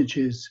of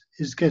images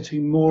is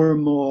getting more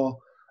and more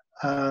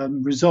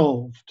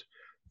resolved.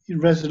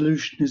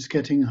 Resolution is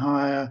getting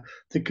higher.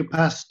 The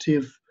capacity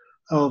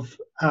of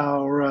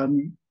our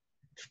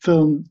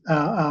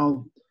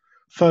our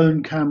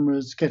phone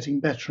cameras getting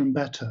better and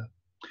better.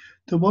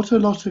 So what a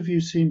lot of you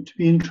seem to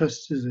be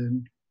interested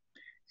in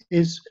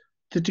is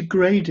the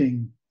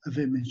degrading of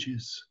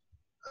images,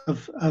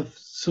 of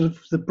sort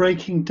of the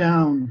breaking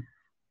down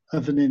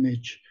of an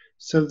image,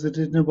 so that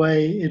in a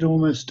way it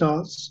almost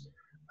starts,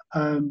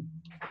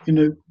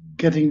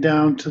 getting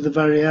down to the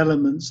very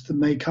elements that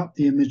make up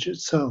the image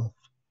itself.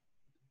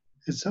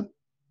 Is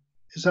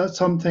that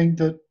something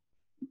that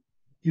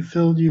you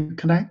feel you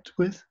connect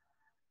with?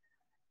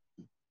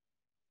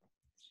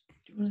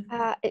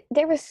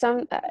 There was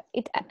some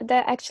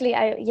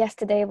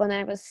yesterday when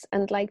I was,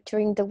 and like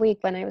during the week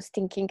when I was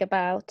thinking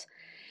about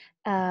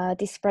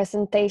this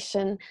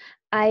presentation,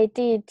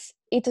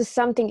 it was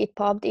something, it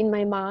popped in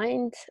my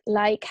mind,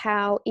 like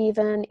how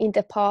even in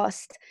the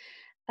past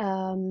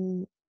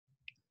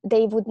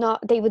they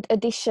would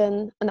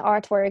edition an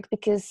artwork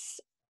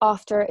because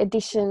after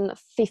edition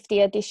 50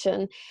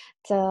 edition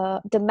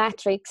the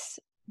matrix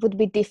would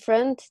be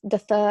different. The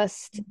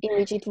first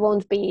image, it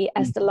won't be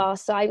as the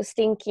last. So I was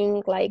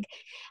thinking like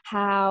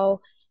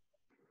how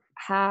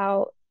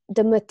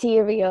the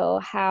material,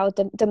 how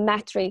the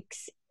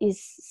matrix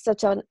is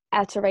such an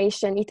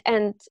alteration. It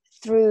ends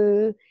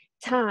through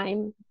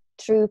time,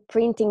 through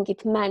printing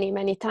it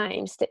many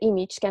times, the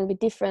image can be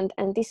different.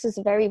 And this is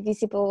very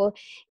visible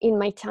in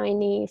my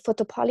tiny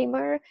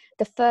photopolymer.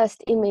 The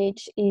first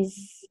image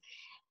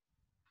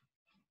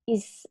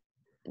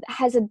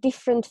has a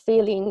different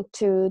feeling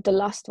to the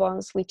last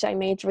ones which I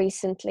made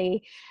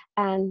recently,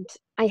 and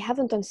I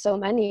haven't done so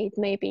many,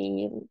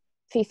 maybe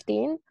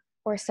 15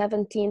 or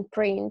 17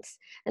 prints,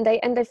 and I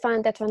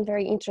find that one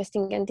very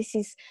interesting. And this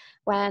is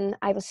when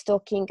I was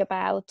talking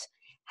about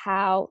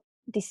how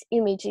this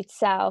image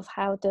itself,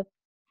 how the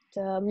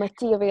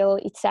material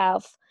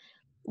itself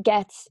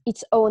gets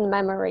its own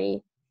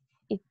memory.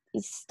 It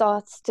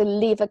starts to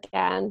live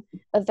again.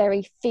 A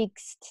very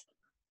fixed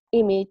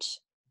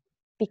image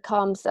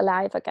becomes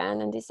alive again,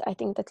 and this, I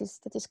think that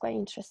is quite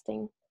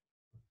interesting.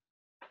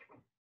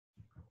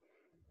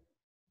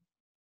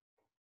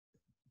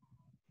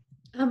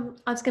 I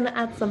was going to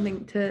add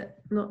something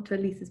not to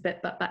Elise's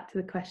bit, but back to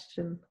the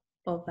question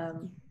of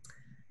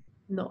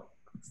not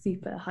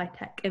super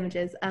high-tech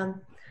images.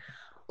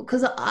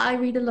 Because I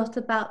read a lot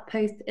about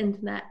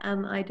post-internet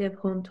and the idea of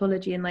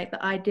hauntology, and like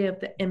the idea of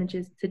the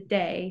images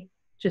today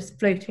just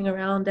floating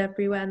around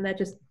everywhere, and they're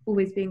just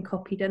always being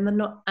copied, and they're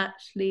not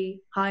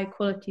actually high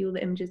quality, all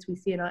the images we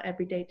see in our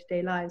everyday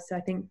to-day lives. So I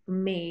think for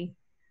me,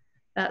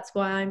 that's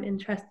why I'm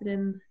interested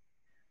in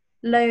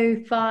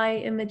lo-fi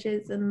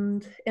images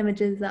and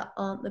images that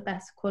aren't the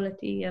best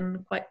quality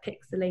and quite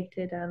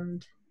pixelated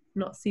and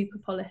not super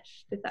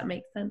polished, if that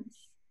makes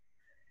sense.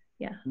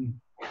 Yeah.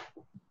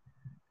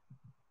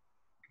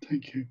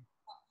 Thank you.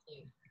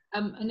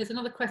 And there's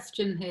another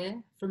question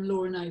here from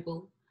Laura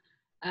Noble,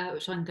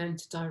 which I'm going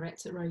to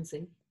direct at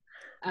Rosie.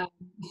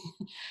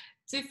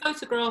 Do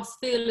photographs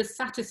feel as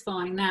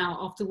satisfying now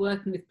after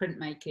working with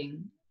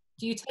printmaking?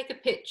 Do you take a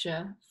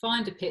picture,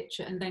 find a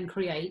picture and then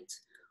create?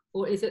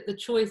 Or is it the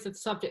choice of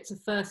subjects a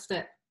first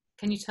step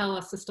can you tell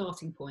us the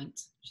starting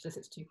point? She says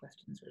it's 2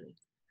 questions really.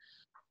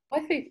 I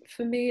think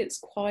for me it's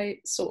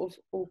quite sort of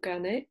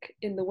organic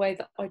in the way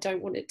that I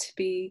don't want it to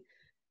be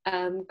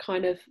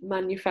kind of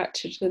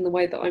manufactured in the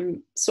way that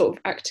I'm sort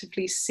of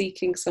actively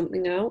seeking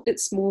something out.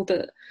 It's more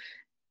that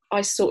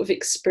I sort of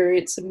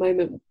experience a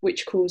moment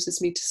which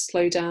causes me to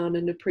slow down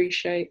and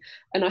appreciate.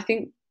 And I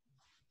think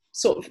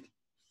sort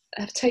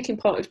of taking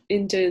part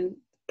in doing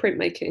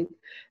printmaking,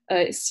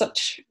 there's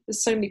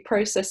so many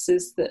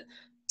processes that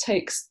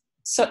takes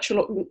such a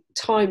lot of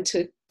time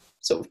to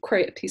sort of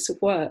create a piece of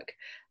work.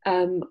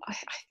 I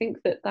think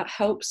that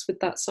helps with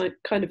that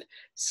kind of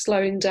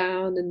slowing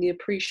down and the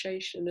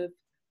appreciation of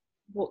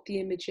what the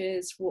image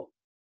is, what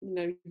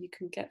you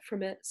can get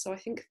from it. So I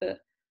think that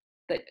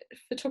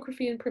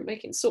photography and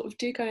printmaking sort of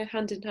do go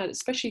hand in hand,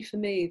 especially for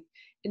me,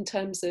 in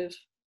terms of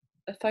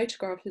a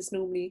photograph is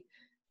normally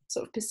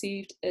sort of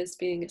perceived as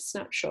being a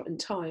snapshot in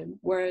time,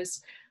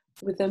 whereas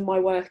within my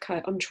work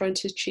I'm trying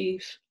to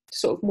achieve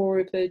sort of more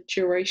of a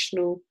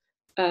durational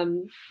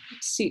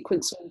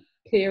sequence or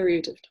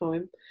period of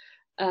time,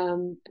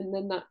 and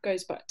then that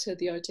goes back to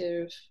the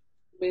idea of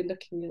we're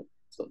looking at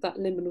sort of that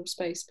liminal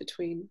space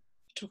between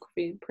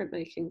photography and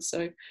printmaking.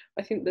 So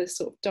I think the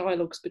sort of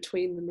dialogues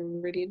between them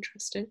are really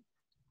interesting.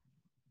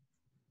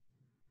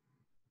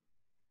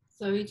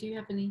 Zoe, do you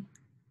have any?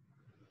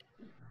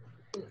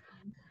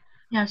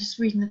 Yeah, I was just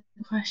reading the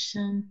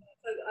question.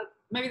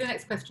 Maybe the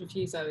next question for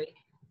you, Zoe.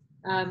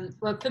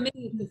 Well, for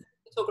me,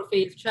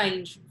 photography has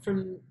changed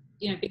from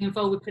being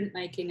involved with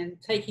printmaking and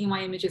taking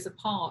my images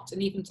apart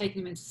and even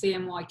taking them into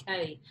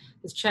CMYK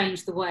has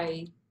changed the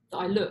way that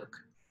I look.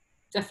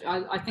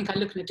 Definitely, I think I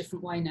look in a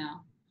different way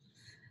now.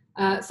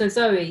 So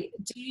Zoe,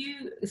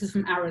 this is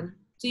from Aaron,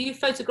 do you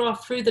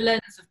photograph through the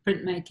lens of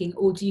printmaking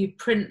or do you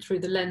print through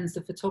the lens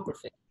of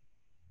photography?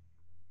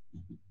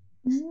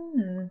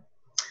 So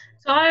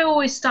I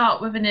always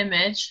start with an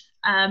image,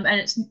 and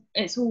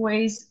it's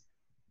always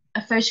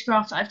a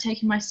photograph that I've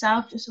taken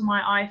myself just on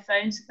my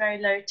iPhone, so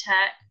very low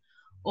tech,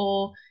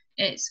 or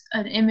it's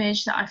an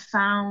image that I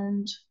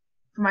found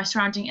from my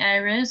surrounding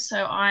areas.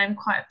 So I'm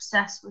quite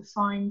obsessed with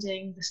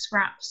finding the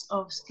scraps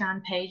of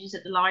scanned pages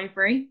at the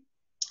library.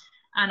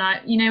 And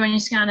when you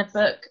scan a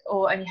book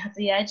and you have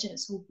the edge and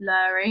it's all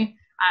blurry,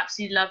 I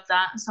absolutely love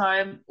that. So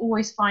I'm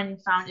always finding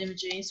found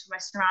images from my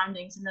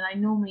surroundings, and then I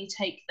normally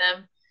take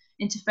them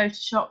into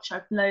Photoshop, so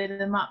I blow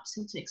them up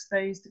so to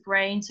expose the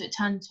grain, so it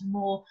turns into a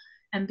more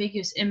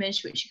ambiguous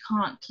image which you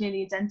can't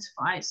clearly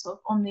identify. It's sort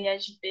of on the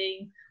edge of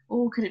being,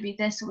 oh, could it be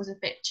this, or was a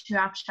bit too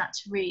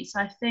abstract to read.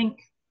 So I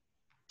think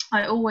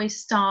I always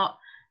start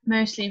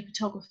mostly in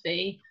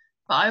photography,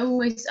 but I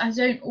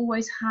don't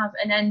always have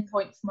an end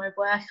point for my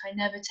work. I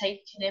never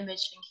take an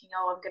image thinking,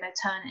 oh, I'm going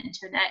to turn it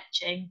into an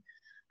etching.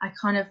 I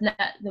kind of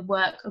let the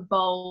work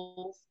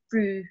evolve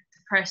through the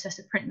process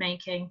of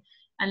printmaking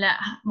and let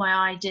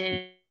my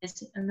ideas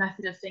and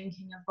method of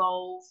thinking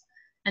evolve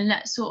and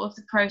let sort of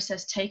the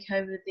process take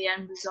over the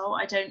end result.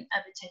 I don't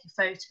ever take a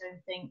photo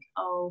and think,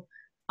 oh,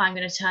 I'm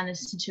going to turn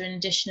this into an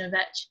edition of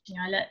etching.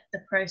 I let the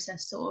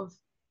process sort of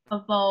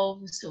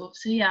evolve. So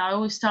yeah, I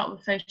always start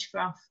with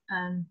photograph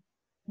and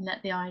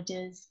let the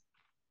ideas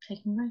take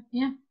over.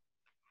 Yeah.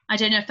 I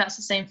don't know if that's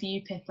the same for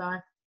you,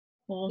 Pippa.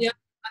 Or... Yeah,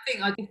 I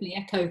think I definitely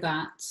echo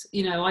that.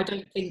 I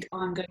don't think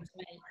I'm going to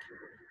make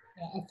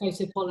a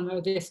photopolymer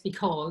of this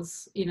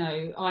because,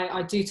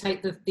 I do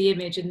take the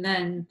image and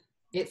then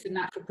it's a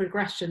natural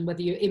progression,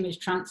 whether you image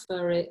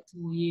transfer it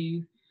or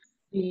you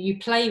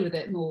play with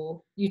it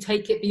more. You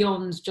take it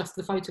beyond just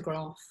the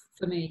photograph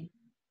for me.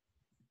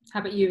 How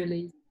about you,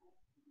 Eliz?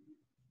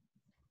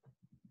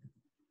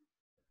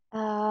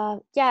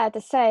 Yeah,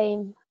 the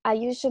same. I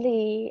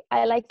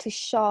like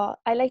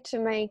to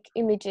make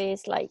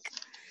images like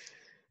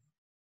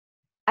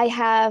I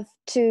have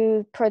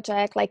to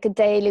project like a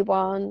daily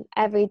one.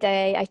 Every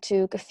day I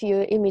took a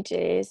few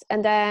images,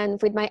 and then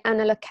with my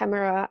analog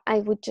camera I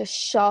would just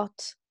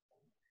shot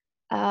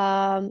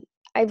in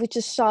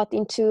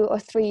 2 or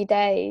 3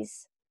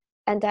 days,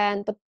 and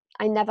then but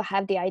I never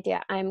have the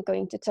idea I'm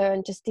going to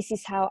turn. Just this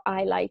is how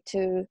I like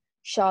to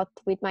shot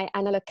with my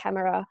analog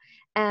camera.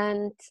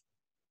 And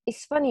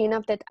it's funny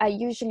enough that I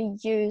usually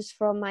use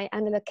from my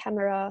analog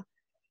camera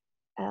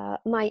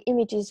my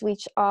images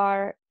which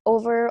are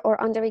over or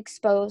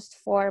underexposed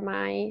for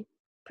my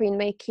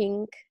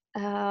printmaking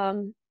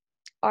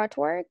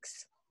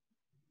artworks.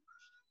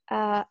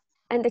 And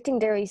I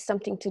think there is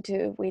something to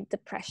do with the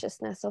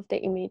preciousness of the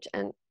image,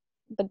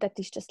 but that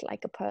is just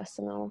like a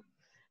personal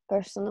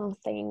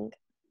thing.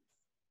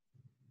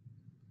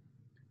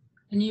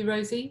 And you,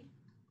 Rosie?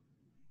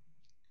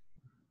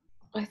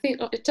 I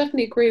think I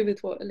definitely agree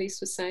with what Eliz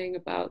was saying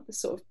about the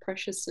sort of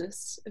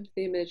preciousness of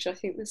the image. I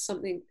think there's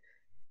something,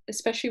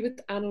 especially with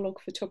analog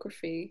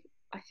photography,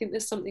 I think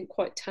there's something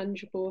quite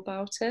tangible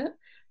about it,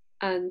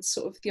 and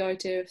sort of the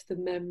idea of the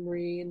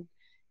memory, and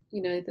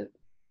that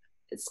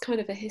it's kind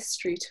of a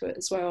history to it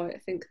as well. I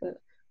think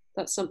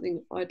that's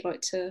something I'd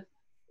like to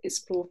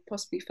explore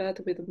possibly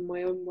further within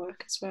my own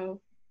work as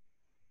well.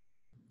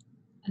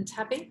 And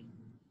Tabby?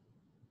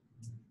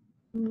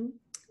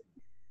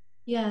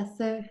 Yeah,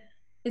 so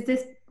Is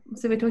this,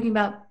 so we're talking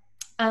about,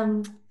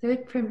 so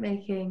with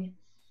printmaking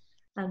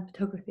and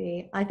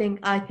photography, I think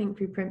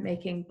through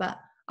printmaking, but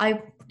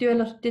I do a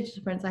lot of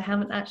digital prints. I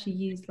haven't actually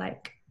used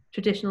like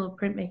traditional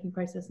printmaking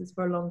processes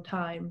for a long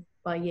time,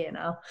 by a year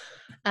now.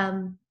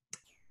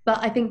 But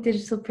I think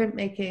digital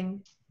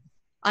printmaking,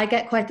 I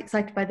get quite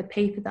excited by the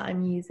paper that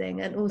I'm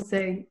using, and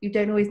also you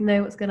don't always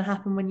know what's going to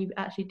happen when you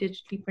actually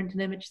digitally print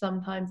an image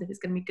sometimes, if it's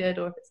going to be good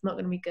or if it's not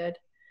going to be good.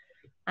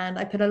 And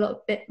I put a lot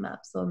of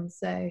bitmaps on,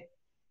 so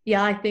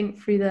yeah, I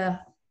think through the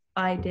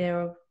idea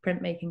of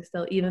printmaking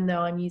still, even though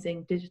I'm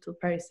using digital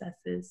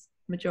processes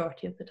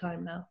majority of the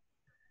time now.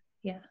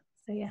 Yeah,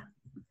 so yeah.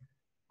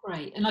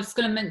 Great. And I was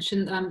going to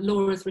mention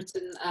Laura's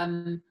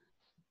written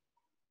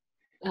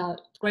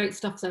great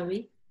stuff,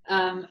 Zoe.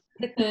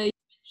 Pippa, you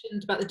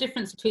mentioned about the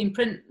difference between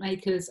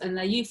printmakers and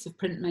their use of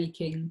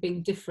printmaking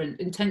being different,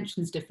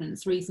 intentions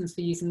different, reasons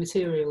for using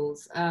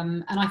materials.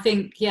 And I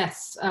think,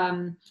 yes,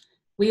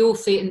 we all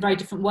see it in very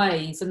different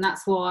ways, and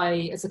that's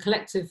why as a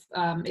collective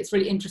it's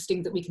really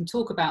interesting that we can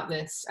talk about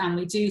this, and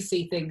we do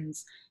see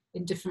things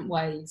in different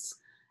ways.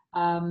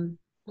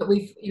 But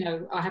we've, you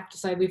know, I have to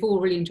say we've all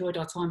really enjoyed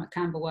our time at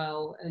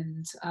Camberwell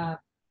and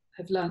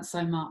have learnt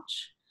so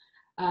much.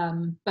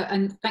 And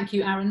thank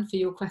you, Aaron, for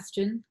your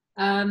question.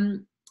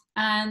 If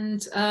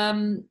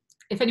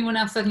anyone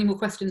else has any more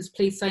questions,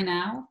 please say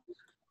now.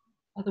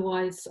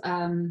 Otherwise,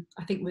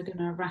 I think we're going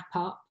to wrap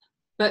up.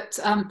 But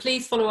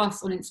please follow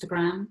us on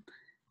Instagram.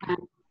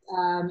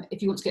 And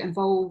if you want to get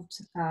involved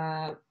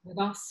with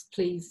us,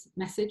 please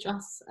message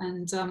us.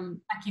 And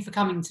thank you for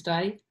coming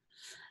today.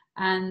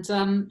 And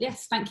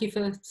yes, thank you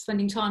for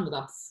spending time with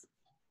us.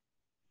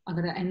 I'm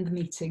going to end the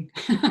meeting.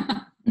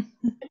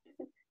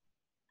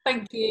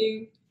 Thank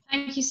you.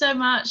 Thank you so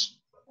much.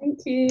 Thank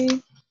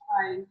you.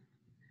 Bye.